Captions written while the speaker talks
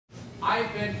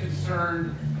I've been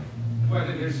concerned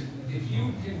whether there's, if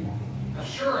you can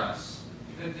assure us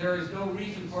that there is no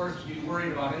reason for us to be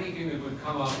worried about anything that would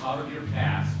come up out of your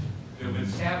past that would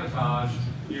sabotage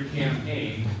your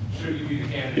campaign, should you be the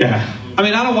candidate. Yeah. I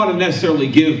mean, I don't want to necessarily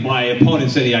give my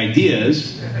opponents any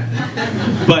ideas,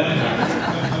 but,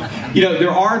 you know,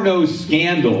 there are no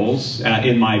scandals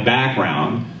in my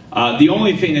background. The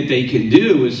only thing that they can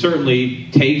do is certainly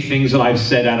take things that I've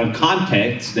said out of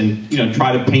context and, you know,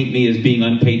 try to paint me as being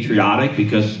unpatriotic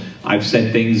because I've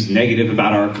said things negative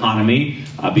about our economy,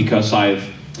 because I've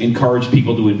encouraged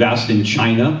people to invest in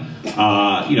China.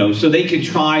 You know, so they can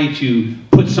try to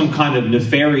put some kind of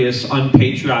nefarious,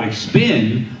 unpatriotic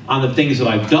spin on the things that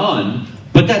I've done,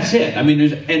 but that's it. I mean,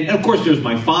 and of course there's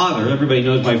my father. Everybody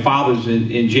knows my father's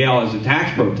in jail as a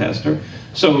tax protester.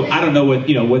 So I don't know what,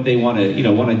 you know, what they want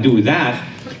to do with that.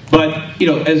 But, you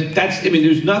know, as that's, I mean,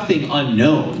 there's nothing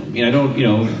unknown. I mean, I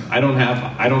don't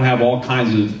have all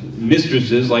kinds of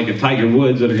mistresses like a Tiger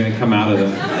Woods that are going to come out of the.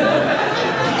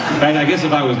 In fact, I guess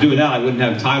if I was doing that, I wouldn't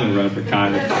have time to run for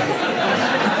Congress.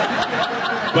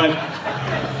 But,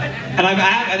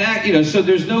 and you know, so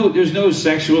there's no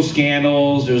sexual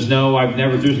scandals. There's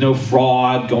no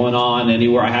fraud going on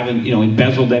anywhere. I haven't, you know,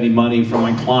 embezzled any money from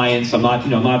my clients. I'm not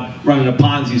running a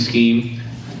Ponzi scheme.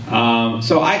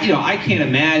 So I can't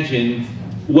imagine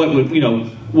what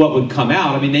would come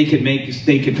out. I mean, they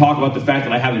could talk about the fact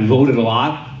that I haven't voted a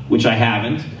lot, which I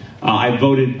haven't. I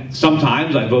voted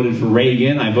sometimes. I voted for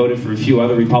Reagan. I voted for a few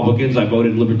other Republicans. I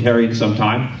voted Libertarian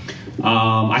sometime.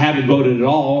 I haven't voted at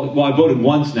all. Well, I voted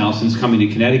once now since coming to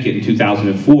Connecticut in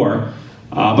 2004.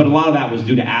 But a lot of that was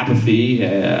due to apathy,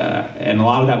 and a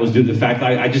lot of that was due to the fact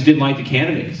that I just didn't like the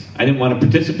candidates. I didn't want to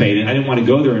participate in it. I didn't want to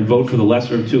go there and vote for the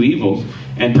lesser of two evils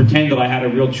and pretend that I had a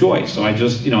real choice. So I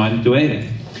just, I didn't do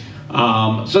anything.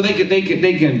 So they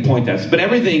can point that. But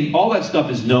everything, all that stuff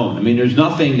is known. I mean, there's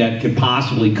nothing that could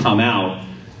possibly come out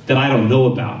that I don't know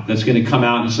about that's going to come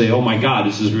out and say, oh my God,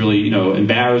 this is really,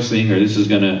 embarrassing, or this is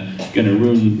going to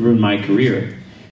ruin my career.